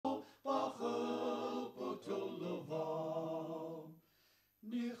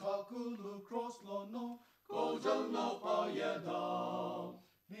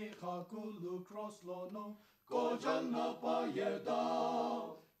Nihakulu crosslono, Kojana payeda.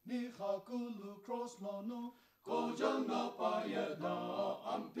 Nihakulu crosslono, Kojana payeda.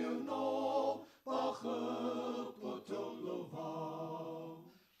 Ampilno, Pache Potolova.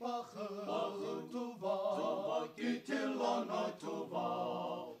 Pache Tova, Kitilana Tova.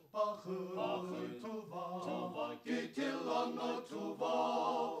 Pache Tova, Kitilana Tova.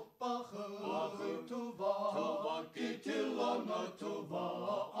 Pache Tova, Kitilana Tova.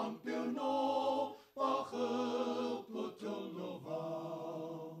 Ampilno, Pache Potolova.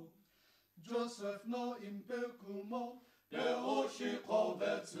 Joseph no impekumo, Peoshi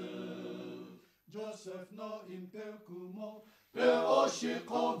kovetsu. Joseph no impekumo, Peoshi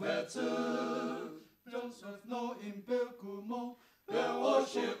kovetsu. Joseph no impekumo,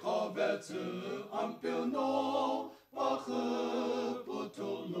 Peoshi kovetsu. Ampilno, Pache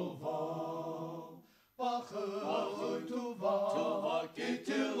Potolova. Pache Tova,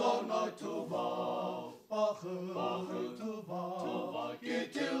 Kitilana Tova. Pache Tova,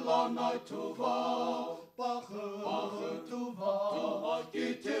 Kitilana Tova. Pache Tova,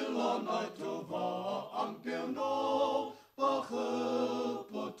 Kitilana Tova. Ampilno, Pache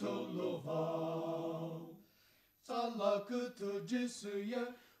Potolova. Salakutu jisuye,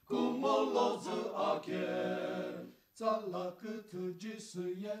 kumolozu ake. Salakutu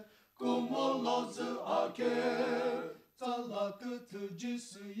jisuye, kumolozu ake. Salakutu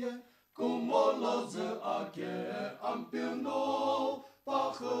jisuye, kumolozu ake. Ampilno,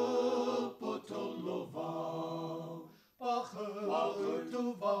 Pache Potolova. Pache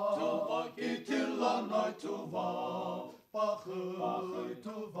Tova, Kitilana Tova. Pache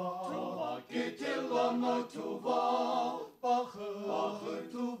Tova, Kitilana Tova. Pache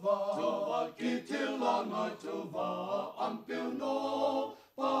Tova, Kitilana Tova. Ampilno,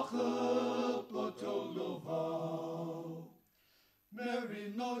 Pache Potolova. Mary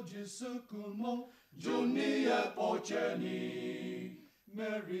no jisukumo, Junie pocheni.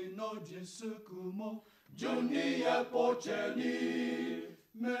 Mary no jisukumo, Junie pocheni.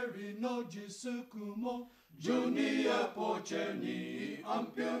 Mary no jisukumo, Junie pocheni.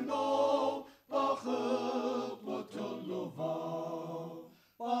 Ampilno, Pache Potolova.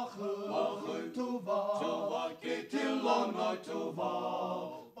 Pache Tova, Kitilana Tova.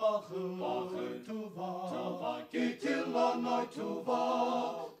 Pache Tova, Kitilana Tova.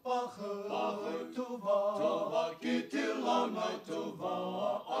 Pache Tova, Kitilana Tova.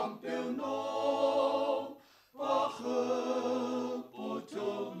 Ampilno, Pache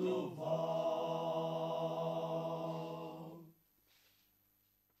Potolova.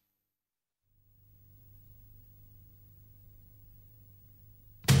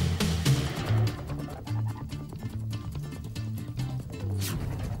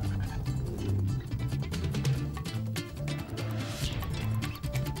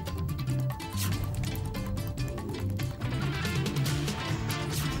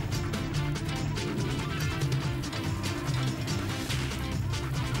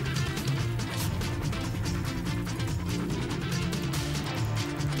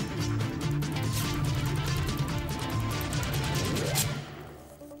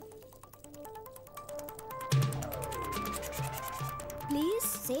 Please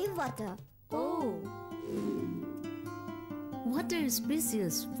save water. Oh. Water is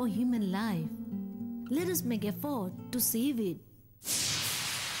precious for human life. Let us make effort to save it.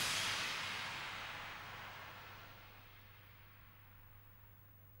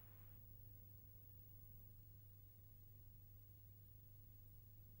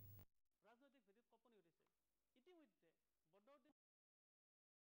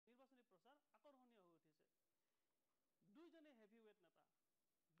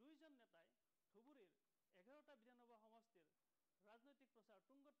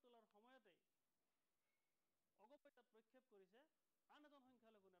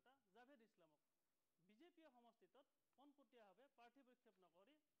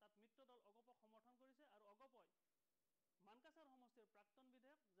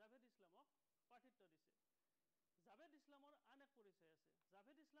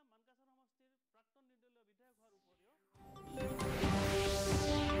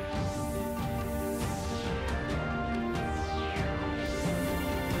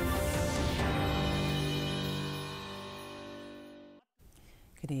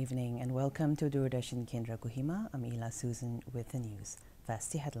 Good evening and welcome to Doordarshan Kendra Kohima. I'm Ila Susan with the news.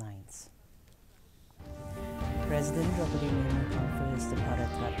 First, the headlines. President Draupadi Murmu confers the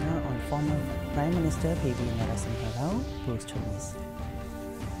Bharat Ratna on former Prime Minister P.V. Narasimha Rao post-release.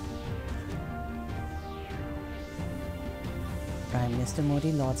 Prime Minister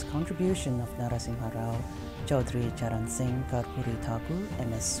Modi lauds contribution of Narasimha Rao Chaudhry Charan Singh, Karpuri Thakur,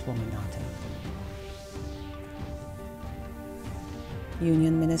 MS Swaminathan.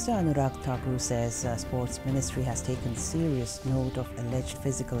 Union Minister Anurag Thakur says Sports Ministry has taken serious note of alleged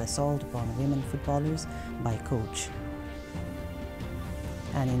physical assault upon women footballers by coach.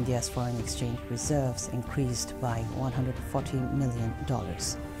 And India's foreign exchange reserves increased by $140 million.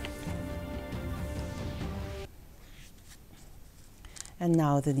 And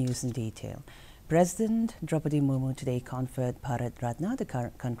now the news in detail. President Draupadi Murmu today conferred Bharat Ratna,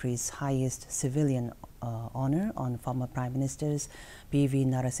 the country's highest civilian honor, on former Prime Ministers P.V.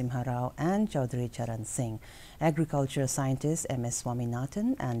 Narasimha Rao and Chaudhry Charan Singh. Agriculture scientist M.S.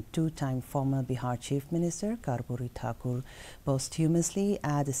 Swaminathan and two-time former Bihar Chief Minister Karpuri Thakur posthumously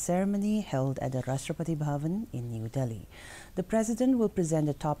at a ceremony held at the Rashtrapati Bhavan in New Delhi. The President will present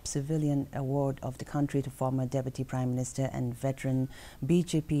the top civilian award of the country to former Deputy Prime Minister and veteran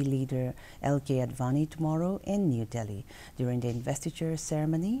BJP leader L.K. Advani tomorrow in New Delhi. During the investiture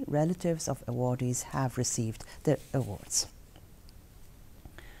ceremony, relatives of awardees have received the awards.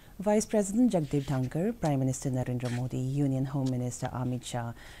 Vice President Jagdeep Dhankar, Prime Minister Narendra Modi, Union Home Minister Amit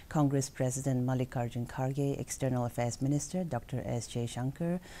Shah, Congress President Mallikarjun Kharge, External Affairs Minister Dr. S.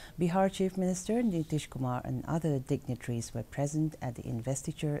 Jaishankar, Bihar Chief Minister Nitish Kumar and other dignitaries were present at the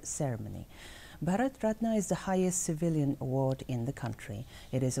investiture ceremony. Bharat Ratna is the highest civilian award in the country.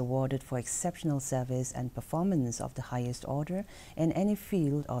 It is awarded for exceptional service and performance of the highest order in any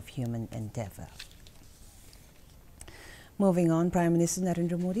field of human endeavor. Moving on, Prime Minister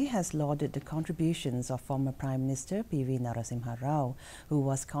Narendra Modi has lauded the contributions of former Prime Minister P.V. Narasimha Rao, who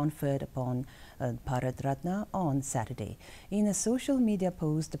was conferred upon Bharat Ratna on Saturday. In a social media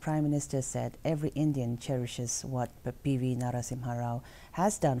post, the Prime Minister said every Indian cherishes what P.V. Narasimha Rao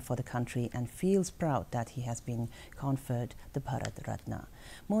has done for the country and feels proud that he has been conferred the Bharat Ratna.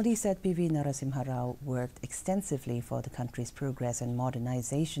 Modi said P.V. Narasimha Rao worked extensively for the country's progress and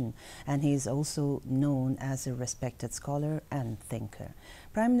modernization, and he is also known as a respected scholar and thinker.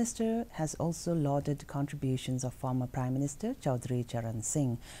 Prime Minister has also lauded the contributions of former Prime Minister Chaudhry Charan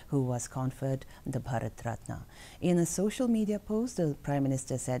Singh, who was conferred the Bharat Ratna. In a social media post, the Prime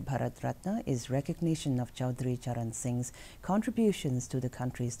Minister said Bharat Ratna is recognition of Chaudhry Charan Singh's contributions to the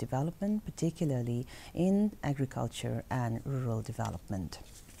country's development, particularly in agriculture and rural development.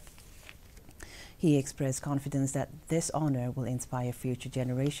 He expressed confidence that this honor will inspire future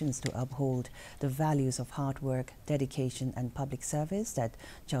generations to uphold the values of hard work, dedication and public service that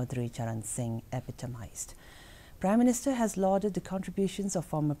Chaudhry Charan Singh epitomized. Prime Minister has lauded the contributions of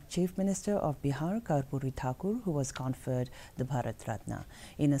former Chief Minister of Bihar, Karpuri Thakur, who was conferred the Bharat Ratna.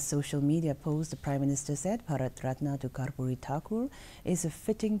 In a social media post, the Prime Minister said Bharat Ratna to Karpuri Thakur is a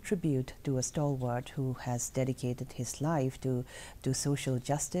fitting tribute to a stalwart who has dedicated his life to social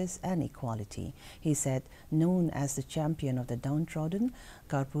justice and equality. He said, known as the champion of the downtrodden,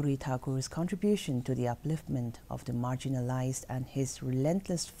 Karpuri Thakur's contribution to the upliftment of the marginalized and his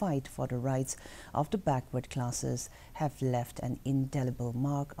relentless fight for the rights of the backward classes have left an indelible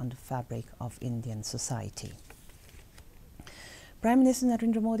mark on the fabric of Indian society. Prime Minister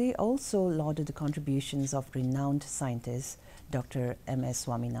Narendra Modi also lauded the contributions of renowned scientist Dr. M.S.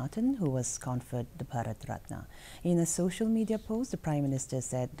 Swaminathan, who was conferred the Bharat Ratna. In a social media post, the Prime Minister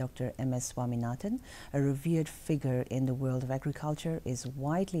said Dr. M.S. Swaminathan, a revered figure in the world of agriculture, is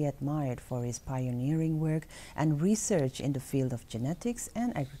widely admired for his pioneering work and research in the field of genetics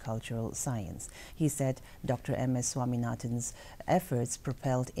and agricultural science. He said Dr. M.S. Swaminathan's efforts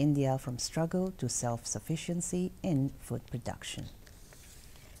propelled India from struggle to self-sufficiency in food production.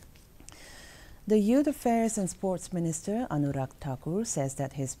 The Youth Affairs and Sports Minister Anurag Thakur says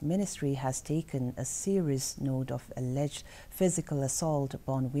that his ministry has taken a serious note of alleged physical assault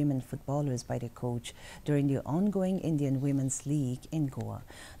upon women footballers by their coach during the ongoing Indian Women's League in Goa.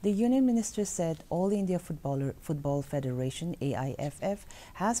 The Union Minister said All India Football Federation AIFF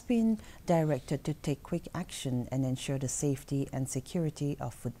has been directed to take quick action and ensure the safety and security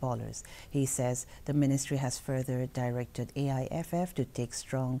of footballers. He says the ministry has further directed AIFF to take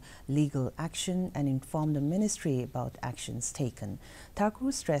strong legal action and inform the ministry about actions taken.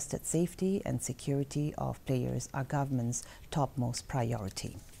 Thakur stressed that safety and security of players are government's topmost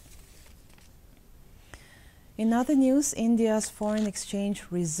priority. In other news, India's foreign exchange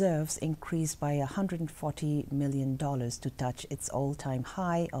reserves increased by $140 million to touch its all-time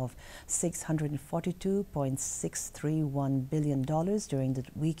high of $642.631 billion during the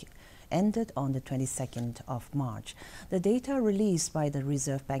week ended on the 22nd of March. The data released by the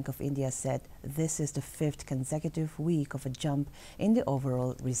Reserve Bank of India said this is the 5th consecutive week of a jump in the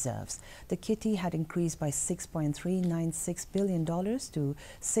overall reserves. The kitty had increased by $6.396 billion to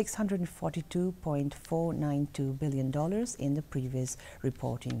 $642.492 billion in the previous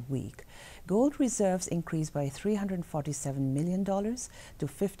reporting week. Gold reserves increased by $347 million to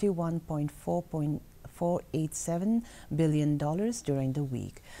 $51.487 billion during the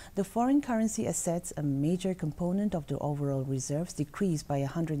week. The foreign currency assets, a major component of the overall reserves, decreased by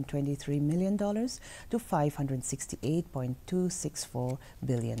 $123 million to $568.264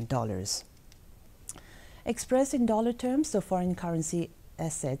 billion. Expressed in dollar terms, the foreign currency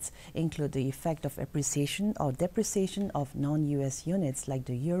assets include the effect of appreciation or depreciation of non-US units like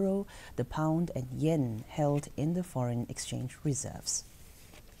the euro, the pound, and yen held in the foreign exchange reserves.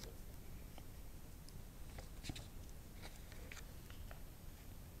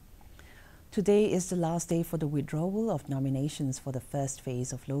 Today is the last day for the withdrawal of nominations for the first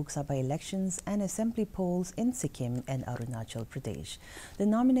phase of Lok Sabha elections and assembly polls in Sikkim and Arunachal Pradesh. The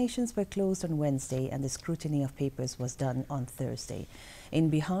nominations were closed on Wednesday and the scrutiny of papers was done on Thursday. In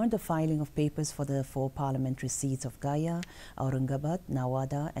Bihar, the filing of papers for the 4 parliamentary seats of Gaya, Aurangabad,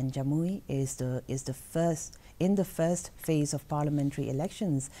 Nawada, and Jamui is the first phase of parliamentary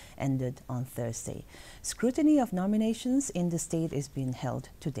elections ended on Thursday. Scrutiny of nominations in the state is being held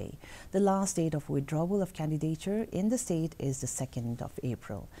today. The last date of withdrawal of candidature in the state is the 2nd of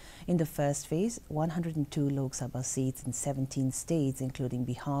April. In the first phase, 102 Lok Sabha seats in 17 states, including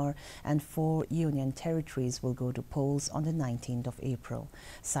Bihar, and 4 union territories will go to polls on the 19th of April.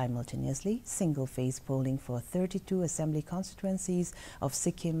 Simultaneously, single-phase polling for 32 assembly constituencies of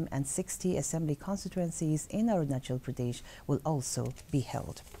Sikkim and 60 assembly constituencies in Arunachal Pradesh will also be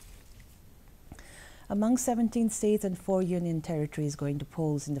held. Among 17 states and 4 union territories going to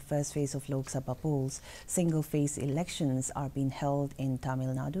polls in the first phase of Lok Sabha polls, single-phase elections are being held in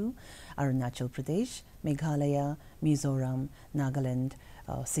Tamil Nadu, Arunachal Pradesh, Meghalaya, Mizoram, Nagaland,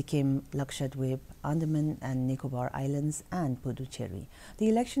 Sikkim, Lakshadweep, Andaman and Nicobar Islands, and Puducherry. The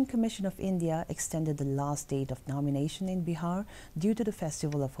Election Commission of India extended the last date of nomination in Bihar due to the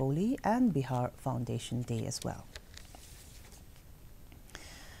festival of Holi and Bihar Foundation Day as well.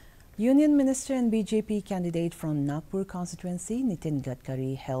 Union Minister and BJP candidate from Nagpur constituency, Nitin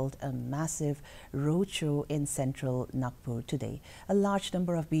Gadkari, held a massive roadshow in central Nagpur today. A large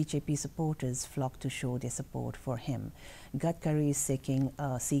number of BJP supporters flocked to show their support for him. Gadkari is seeking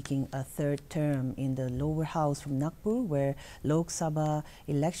a third term in the lower house from Nagpur, where Lok Sabha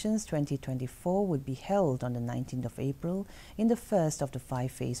elections 2024 would be held on the 19th of April in the first of the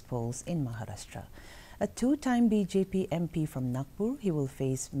 5-phase polls in Maharashtra. A 2-time BJP MP from Nagpur, he will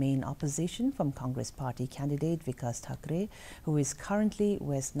face main opposition from Congress party candidate Vikas Thakre, who is currently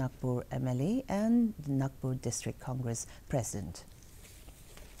West Nagpur MLA and the Nagpur District Congress President.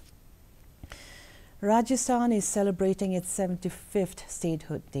 Rajasthan is celebrating its 75th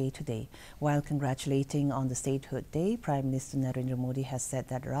Statehood Day today. While congratulating on the Statehood Day, Prime Minister Narendra Modi has said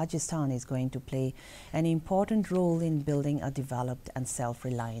that Rajasthan is going to play an important role in building a developed and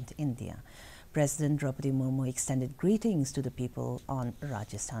self-reliant India. President Draupadi Murmu extended greetings to the people on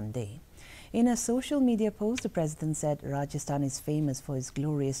Rajasthan Day. In a social media post, the president said Rajasthan is famous for its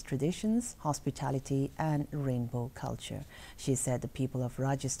glorious traditions, hospitality, and rainbow culture. She said the people of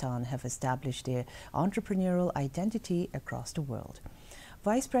Rajasthan have established their entrepreneurial identity across the world.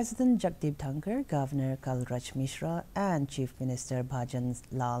 Vice President Jagdeep Dhankar, Governor Kalraj Mishra, and Chief Minister Bhajan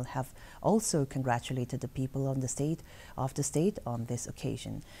Lal have also congratulated the people of the state on this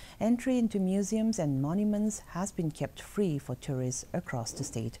occasion. Entry into museums and monuments has been kept free for tourists across the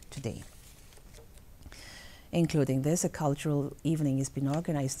state today. Including this, a cultural evening has been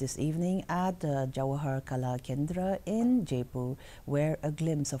organized this evening at the Jawahar Kala Kendra in Jaipur, where a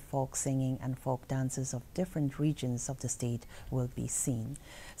glimpse of folk singing and folk dances of different regions of the state will be seen.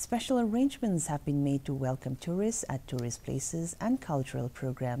 Special arrangements have been made to welcome tourists at tourist places, and cultural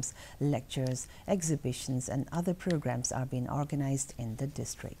programs, lectures, exhibitions, and other programs are being organized in the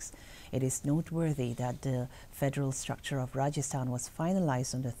districts. It is noteworthy that the federal structure of Rajasthan was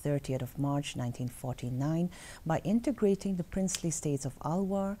finalized on the 30th of March 1949 by integrating the princely states of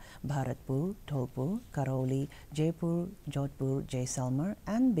Alwar, Bharatpur, Dholpur, Karauli, Jaipur, Jodhpur, Jaisalmer,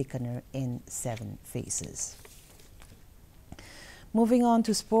 and Bikaner in 7 phases. Moving on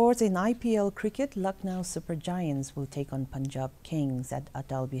to sports, in IPL cricket, Lucknow Super Giants will take on Punjab Kings at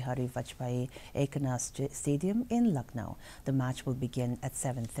Atal Bihari Vajpayee Ekanath Stadium in Lucknow. The match will begin at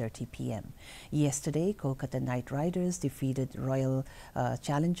 7:30 p.m. Yesterday, Kolkata Knight Riders defeated Royal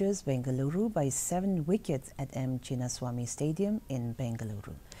Challengers Bengaluru by 7 wickets at M. Chinnaswamy Stadium in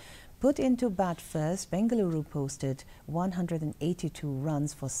Bengaluru. Put into bat first, Bengaluru posted 182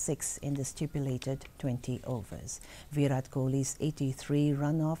 runs for 6 in the stipulated 20 overs. Virat Kohli's 83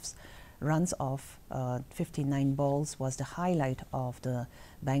 runs off 59 balls was the highlight of the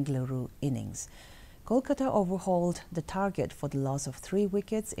Bengaluru innings. Kolkata overhauled the target for the loss of 3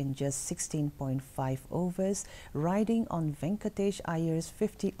 wickets in just 16.5 overs, riding on Venkatesh Iyer's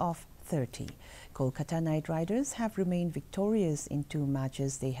 50 off 30. Kolkata Knight Riders have remained victorious in 2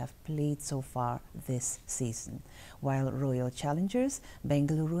 matches they have played so far this season. While Royal Challengers,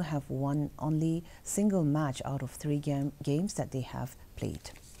 Bengaluru have won only single match out of 3 games that they have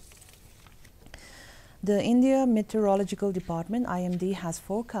played. The India Meteorological Department (IMD) has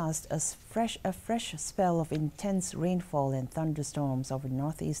forecast a fresh spell of intense rainfall and thunderstorms over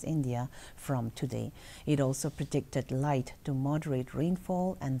northeast India from today. It also predicted light to moderate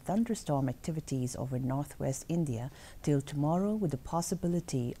rainfall and thunderstorm activities over northwest India till tomorrow, with the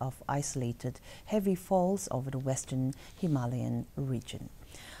possibility of isolated heavy falls over the western Himalayan region.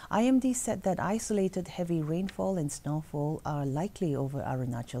 IMD said that isolated heavy rainfall and snowfall are likely over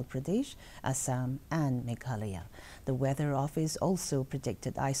Arunachal Pradesh, Assam and Meghalaya. The Weather Office also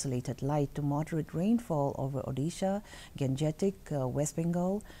predicted isolated light to moderate rainfall over Odisha, Gangetic, West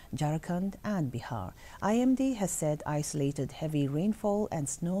Bengal, Jharkhand and Bihar. IMD has said isolated heavy rainfall and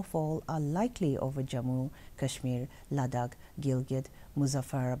snowfall are likely over Jammu, Kashmir, Ladakh, Gilgit,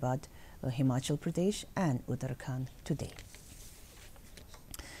 Muzaffarabad, Himachal Pradesh and Uttarakhand today.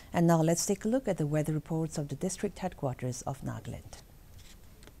 And now let's take a look at the weather reports of the district headquarters of Nagaland.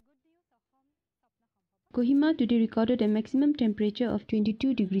 Kohima today recorded a maximum temperature of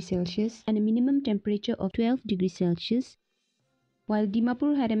 22 degrees Celsius and a minimum temperature of 12 degrees Celsius, while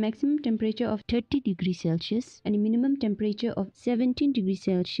Dimapur had a maximum temperature of 30 degrees Celsius and a minimum temperature of 17 degrees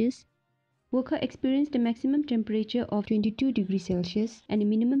Celsius. Wokha experienced a maximum temperature of 22 degrees Celsius and a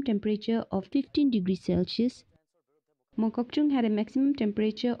minimum temperature of 15 degrees Celsius. Mokokchung had a maximum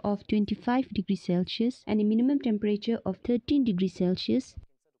temperature of 25 degrees Celsius and a minimum temperature of 13 degrees Celsius.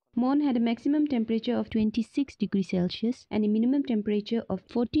 Mon had a maximum temperature of 26 degrees Celsius and a minimum temperature of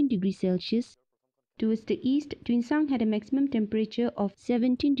 14 degrees Celsius. Towards the east, Twinsang had a maximum temperature of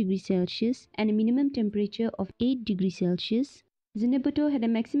 17 degrees Celsius and a minimum temperature of 8 degrees Celsius. Zinebuto had a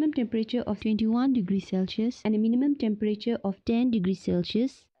maximum temperature of 21 degrees Celsius and a minimum temperature of 10 degrees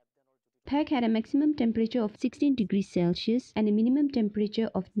Celsius. Peg had a maximum temperature of 16 degrees Celsius and a minimum temperature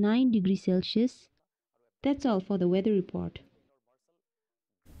of 9 degrees Celsius. That's all for the weather report.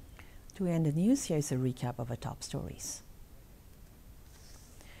 To end the news, here is a recap of our top stories.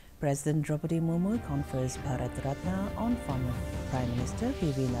 President Draupadi Murmu confers Bharat Ratna on former Prime Minister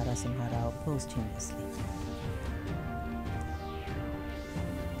P.V. Narasimha Rao posthumously.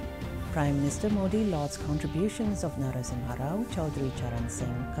 Prime Minister Modi lauds contributions of Narasimha Rao, Chaudhry Charan Singh,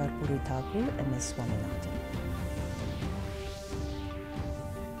 Karpuri Thakur and Ms. Swaminathan.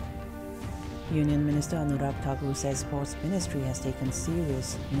 Union Minister Anurag Thakur says Sports Ministry has taken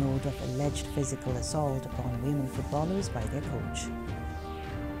serious note of alleged physical assault upon women footballers by their coach.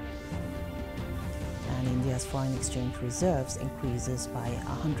 And India's foreign exchange reserves increases by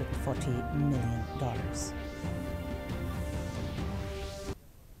 $140 million.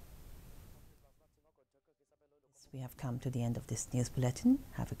 We have come to the end of this news bulletin.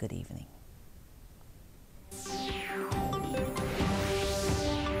 Have a good evening.